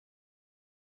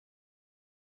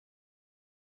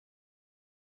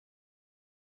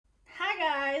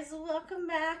guys, welcome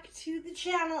back to the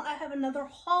channel. I have another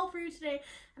haul for you today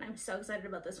and I'm so excited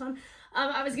about this one.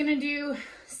 I was gonna do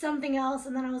something else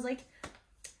and then I was like,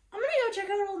 I'm gonna go check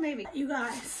out Old Navy. You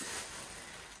guys,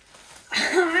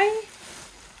 I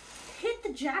hit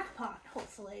the jackpot,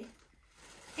 hopefully,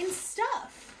 in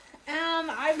stuff.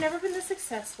 I've never been this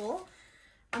successful.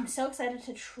 I'm so excited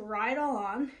to try it all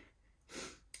on.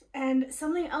 And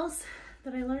something else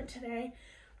that I learned today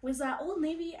was that Old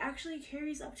Navy actually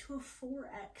carries up to a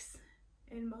 4X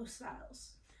in most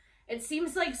styles. It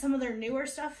seems like some of their newer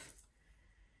stuff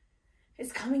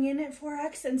is coming in at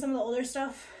 4X and some of the older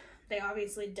stuff, they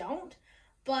obviously don't.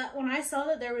 But when I saw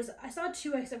that I saw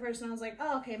 2X at first and I was like,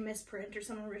 oh, okay, misprint or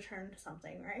someone returned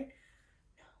something, right?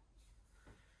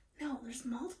 No, there's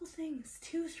multiple things,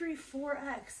 2, 3,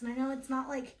 4X. And I know it's not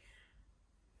like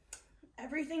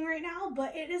everything right now,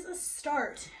 but it is a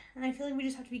start. And I feel like we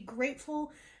just have to be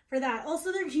grateful for that.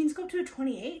 Also, their jeans go up to a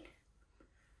 28.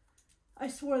 I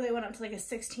swore they went up to like a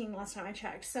 16 last time I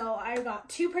checked. So I got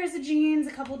 2 pairs of jeans,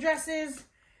 a couple dresses,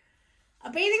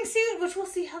 a bathing suit, which we'll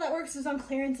see how that works. It was on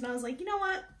clearance and I was like, you know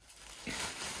what?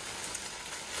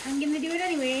 I'm gonna do it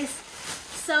anyways.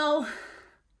 So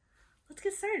let's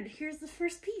get started. Here's the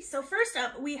first piece. So first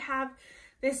up, we have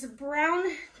this brown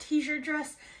t-shirt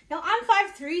dress. Now I'm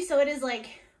 5'3", so it is like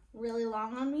really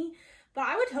long on me, but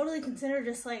I would totally consider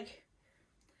just like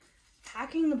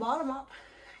packing the bottom up.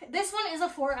 This one is a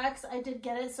 4X. I did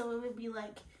get it, so it would be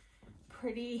like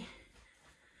pretty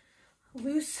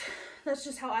loose. That's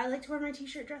just how I like to wear my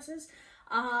t-shirt dresses.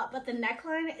 But the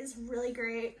neckline is really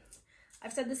great.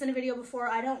 I've said this in a video before.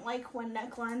 I don't like when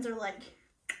necklines are like,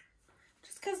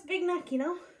 just because big neck, you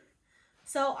know?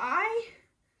 So I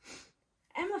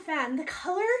am a fan. The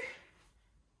color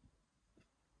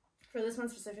for this one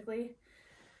specifically,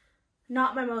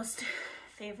 not my most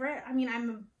favorite. I mean,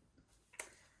 I'm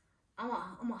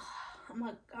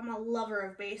a lover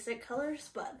of basic colors,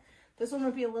 but this one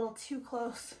would be a little too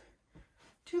close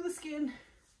to the skin.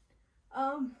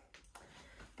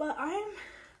 But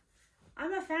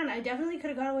I'm a fan. I definitely could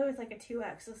have got away with like a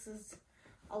 2X. This is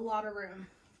a lot of room.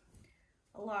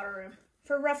 A lot of room.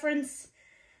 For reference,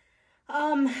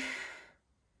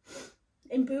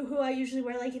 in Boohoo, I usually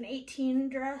wear like an 18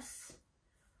 dress.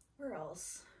 Where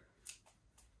else?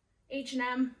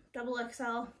 H&M,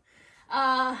 XXL.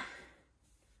 But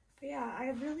yeah,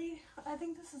 I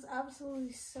think this is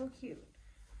absolutely so cute.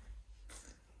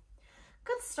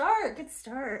 Good start, good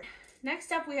start.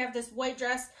 Next up, we have this white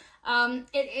dress.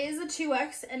 It is a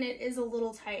 2X and it is a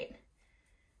little tight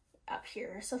up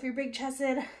here. So if you're big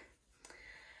chested, it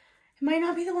might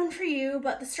not be the one for you,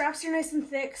 but the straps are nice and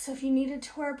thick. So if you needed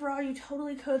to wear a bra, you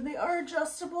totally could. They are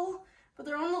adjustable, but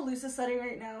they're on the loosest setting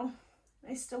right now.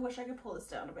 I still wish I could pull this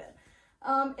down a bit.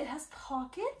 It has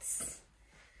pockets,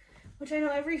 which I know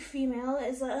every female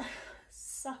is a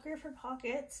sucker for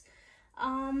pockets.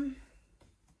 But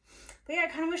yeah, I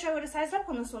kind of wish I would have sized up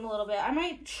on this one a little bit. I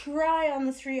might try on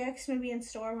the 3X maybe in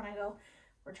store when I go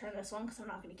return this one because I'm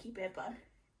not going to keep it, but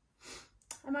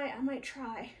I might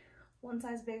try one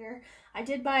size bigger. I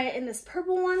did buy it in this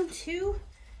purple one too.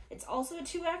 It's also a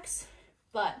 2X,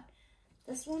 but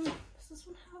this one, does this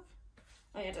one have?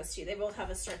 Oh yeah, it does too. They both have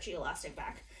a stretchy elastic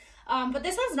back. But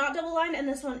this one's not double lined and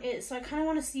this one is. So I kind of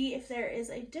want to see if there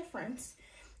is a difference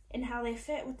in how they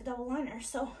fit with the double liner.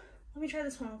 So let me try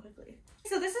this one on quickly.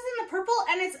 So this is in the purple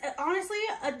and it's honestly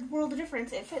a world of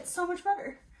difference. It fits so much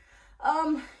better.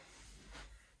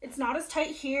 It's not as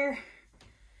tight here.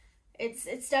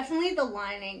 It's definitely the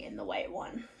lining in the white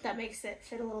one that makes it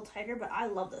fit a little tighter, but I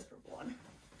love this purple one.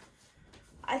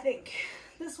 I think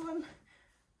this one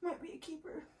might be a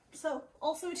keeper. So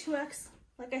also a 2X,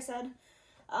 like I said.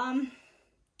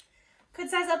 Could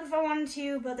size up if I wanted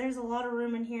to, but there's a lot of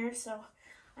room in here, so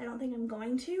I don't think I'm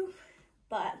going to.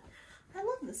 But I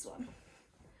love this one.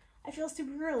 I feel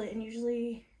super girly, and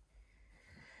usually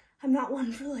I'm not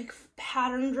one for like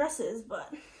pattern dresses,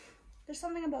 but there's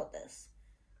something about this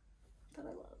that I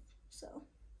love. So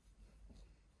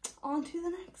on to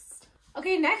the next.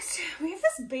 Okay, next we have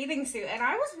this bathing suit, and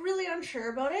I was really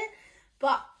unsure about it,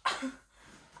 but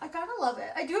I kind of love it.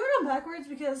 I do have it on backwards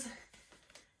because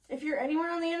if you're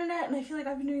anywhere on the internet, and I feel like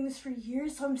I've been doing this for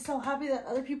years, so I'm so happy that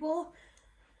other people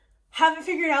have it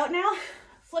figured out now,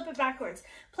 flip it backwards.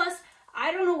 Plus,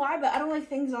 I don't know why, but I don't like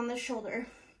things on this shoulder.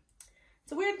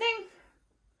 It's a weird thing,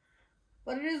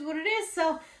 but it is what it is.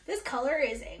 So this color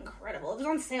is incredible. It was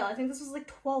on sale. I think this was like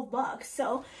 12 bucks.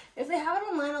 So if they have it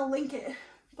online, I'll link it.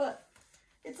 But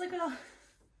it's like I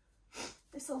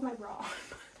still have my bra on.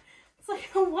 It's like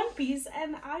a one piece,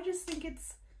 and I just think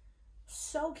it's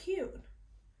so cute.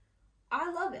 I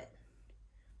love it.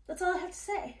 That's all I have to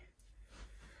say.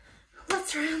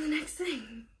 let's try on the next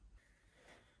thing.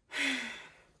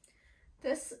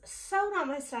 This is so not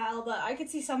my style, but I could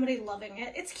see somebody loving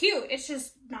it. It's cute. It's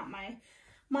just not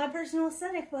my personal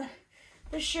aesthetic, but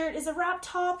this shirt is a wrap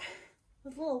top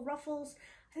with little ruffles.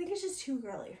 I think it's just too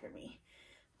girly for me.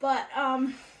 But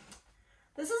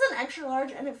this is an extra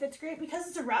large and it fits great because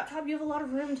it's a wrap top. You have a lot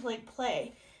of room to like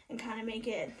play and kind of make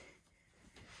it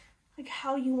like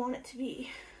how you want it to be.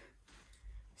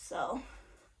 So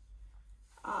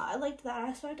I liked that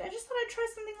aspect. I just thought I'd try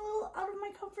something a little out of my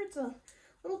comfort zone,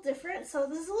 a little different. So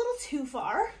this is a little too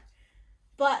far,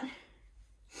 but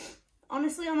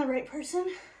honestly, on the right person,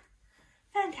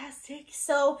 fantastic.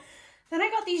 So then I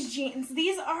got these jeans.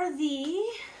 These are the,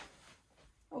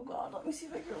 oh God, let me see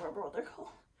if I can remember what they're called.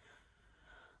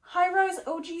 High-rise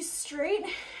OG straight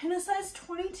in a size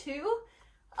 22.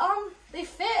 They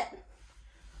fit.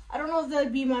 I don't know if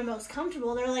they'd be my most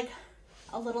comfortable. They're like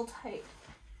a little tight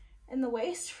in the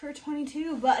waist for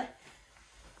 22, but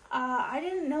I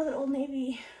didn't know that Old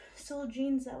Navy sold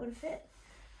jeans that would fit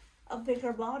a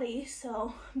bigger body,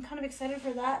 so I'm kind of excited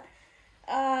for that.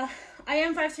 I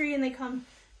am 5'3" and they come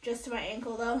just to my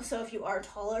ankle though, so if you are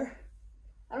taller,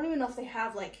 I don't even know if they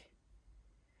have like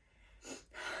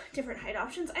different height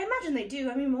options. I imagine they do.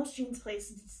 I mean, most jeans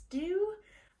places do,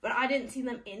 but I didn't see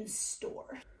them in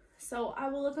store. So I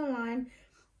will look online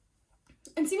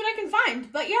and see what I can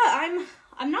find. But yeah,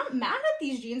 I'm not mad at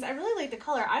these jeans. I really like the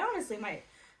color. I honestly might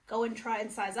go and try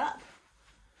and size up.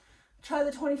 Try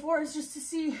the 24s just to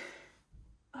see.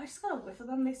 I just got a whiff of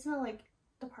them. They smell like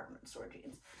department store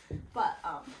jeans. But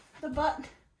the butt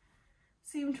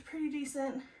seemed pretty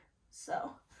decent.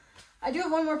 So I do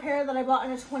have one more pair that I bought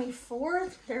in a 24.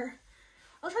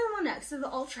 I'll try them on next. They're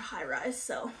the ultra high rise.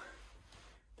 So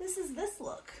this is this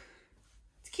look.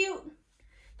 It's cute.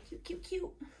 Cute, cute,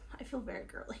 cute. I feel very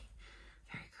girly.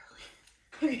 Very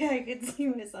girly. Okay, I can see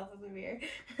myself in the mirror.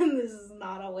 And this is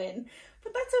not a win.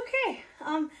 But that's okay.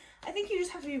 I think you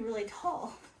just have to be really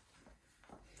tall.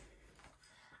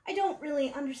 I don't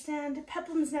really understand.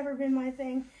 Peplum's never been my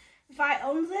thing. If I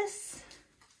owned this,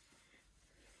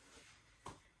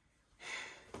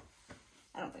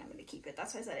 I don't think I'm going to keep it.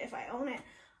 That's why I said if I own it,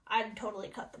 I'd totally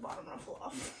cut the bottom ruffle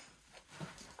off.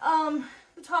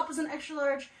 The top is an extra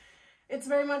large. It's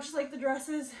very much like the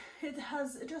dresses. It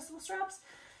has adjustable straps,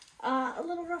 a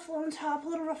little ruffle on top, a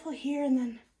little ruffle here, and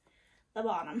then the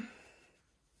bottom,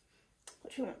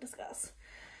 which we won't discuss.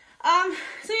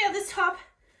 So yeah, this top,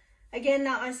 again,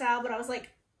 not my style, but I was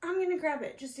like, I'm going to grab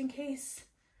it just in case.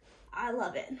 I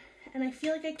love it. And I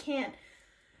feel like I can't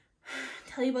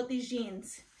tell you about these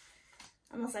jeans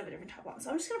unless I have a different top on. So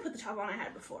I'm just going to put the top on I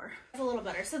had before. It's a little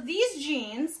better. So these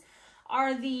jeans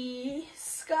are the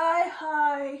Sky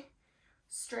High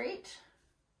Straight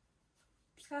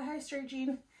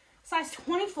jean, size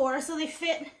 24. So they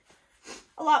fit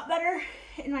a lot better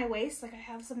in my waist. Like I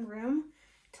have some room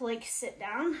to like sit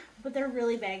down, but they're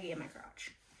really baggy in my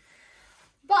crotch.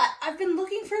 But I've been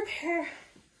looking for a pair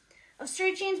of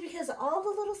straight jeans because all the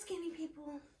little skinny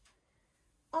people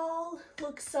all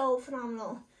look so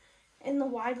phenomenal in the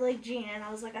wide leg jean, and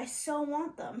I was like, I so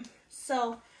want them.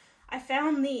 So I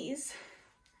found these.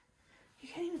 You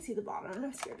can't even see the bottom, and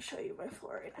I'm scared to show you my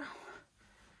floor right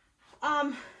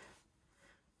now.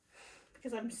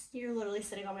 Because you're literally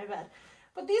sitting on my bed.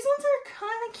 But these ones are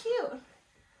kind of cute.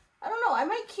 I don't know, I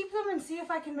might keep them and see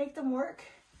if I can make them work.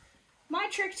 My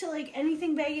trick to like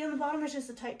anything baggy on the bottom is just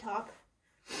a tight top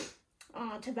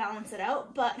to balance it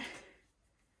out. But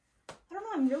I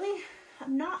don't know,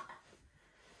 I'm not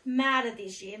mad at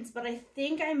these jeans, but I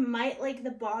think I might like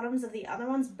the bottoms of the other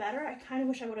ones better. I kind of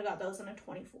wish I would have got those in a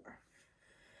 24.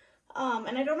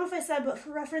 And I don't know if I said, but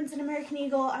for reference, in American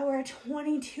Eagle, I wear a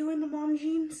 22 in the mom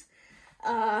jeans.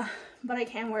 But I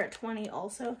can wear a 20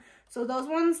 also. So those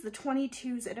ones, the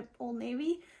 22s at Old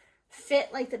Navy,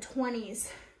 fit like the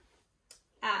 20s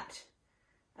at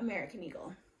American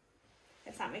Eagle,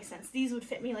 if that makes sense. These would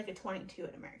fit me like a 22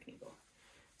 at American Eagle.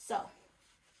 So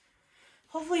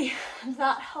hopefully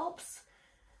that helps.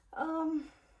 And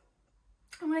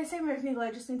when I say American Eagle,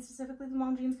 I just mean specifically the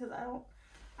mom jeans because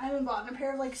I haven't bought a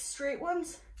pair of like straight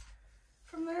ones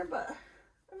from there, but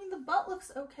I mean the butt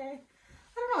looks okay.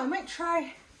 I don't know, I might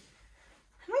try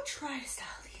to style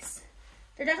these.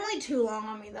 They're definitely too long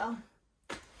on me though,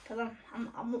 because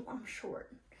I'm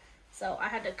short. So I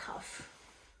had to cuff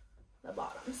the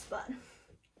bottoms, but I don't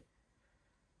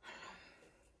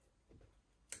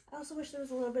know. I also wish there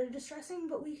was a little bit of distressing,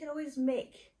 but we could always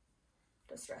make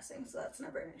distressing, so that's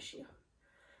never an issue.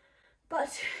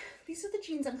 But these are the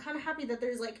jeans. I'm kind of happy that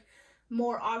there's like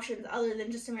more options other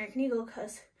than just American Eagle,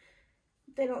 because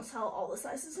they don't sell all the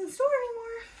sizes in store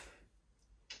anymore.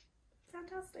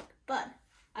 fantastic. But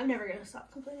I'm never gonna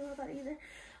stop complaining about that either.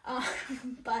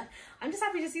 But I'm just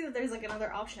happy to see that there's like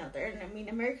another option out there. And I mean,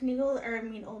 American Eagle, or I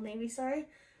mean Old Navy, sorry,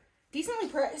 decently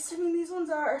priced. I mean, these ones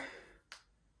are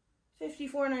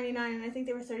 $54.99, and I think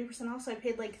they were 30% off, so I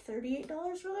paid like $38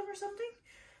 for them or something.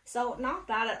 So not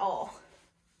bad at all,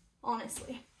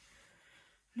 honestly.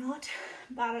 Not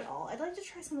bad at all. I'd like to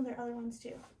try some of their other ones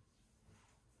too.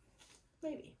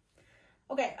 Maybe.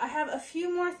 Okay, I have a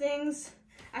few more things.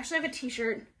 Actually, I have a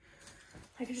t-shirt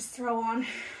I could just throw on.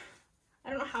 I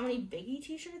don't know how many biggie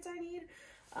t-shirts I need,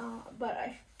 but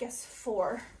I guess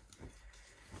 4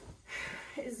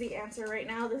 is the answer right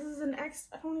now. This is an X.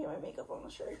 I don't need my makeup on the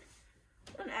shirt.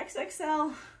 An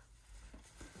XXL.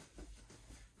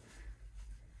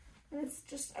 And it's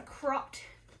just a cropped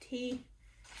tee.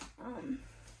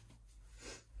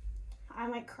 I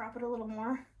might crop it a little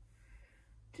more,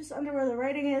 just under where the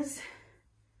writing is.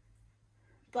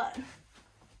 But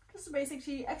just a basic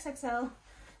tee, XXL.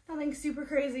 Nothing super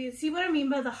crazy. See what I mean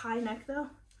by the high neck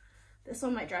though? This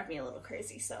one might drive me a little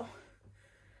crazy, so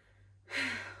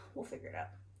we'll figure it out.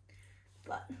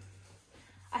 But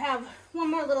I have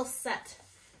one more little set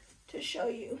to show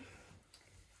you.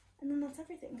 And then that's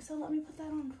everything. So let me put that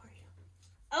on for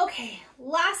you. Okay,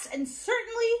 last and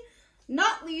certainly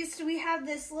not least, we have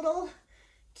this little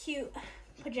cute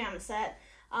pajama set.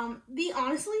 The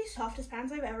honestly softest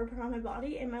pants I've ever put on my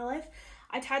body in my life.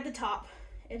 I tied the top.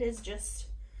 It is just,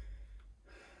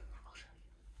 I'll show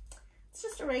you. It's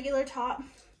just a regular top.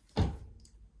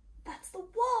 That's the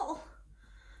wall.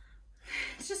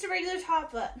 It's just a regular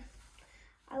top, but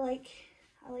I like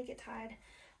it tied.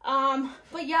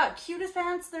 But yeah, cutest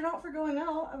pants. They're not for going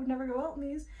out. I would never go out in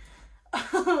these.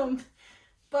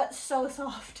 But so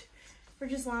soft for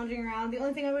just lounging around. The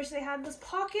only thing I wish they had was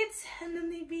pockets, and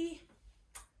then they'd be,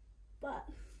 but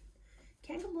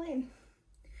can't complain.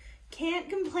 Can't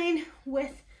complain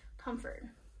with comfort.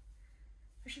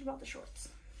 I should have bought the shorts.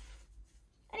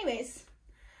 Anyways,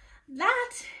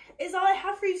 that is all I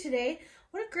have for you today.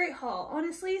 What a great haul.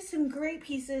 Honestly, some great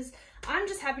pieces. I'm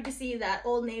just happy to see that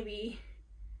Old Navy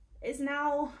is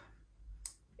now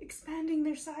expanding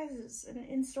their sizes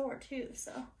in store too.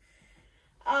 So,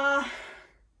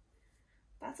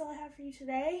 that's all I have for you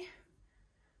today.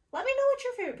 Let me know what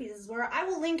your favorite pieces were. I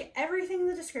will link everything in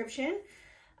the description.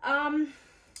 And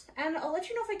I'll let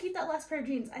you know if I keep that last pair of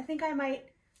jeans. I think I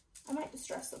might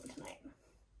distress them tonight.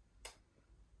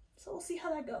 So we'll see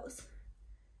how that goes.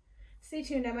 Stay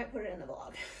tuned, I might put it in the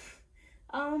vlog.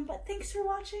 But thanks for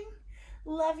watching.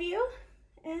 Love you.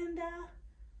 And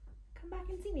come back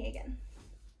and see me again.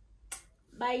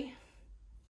 Bye.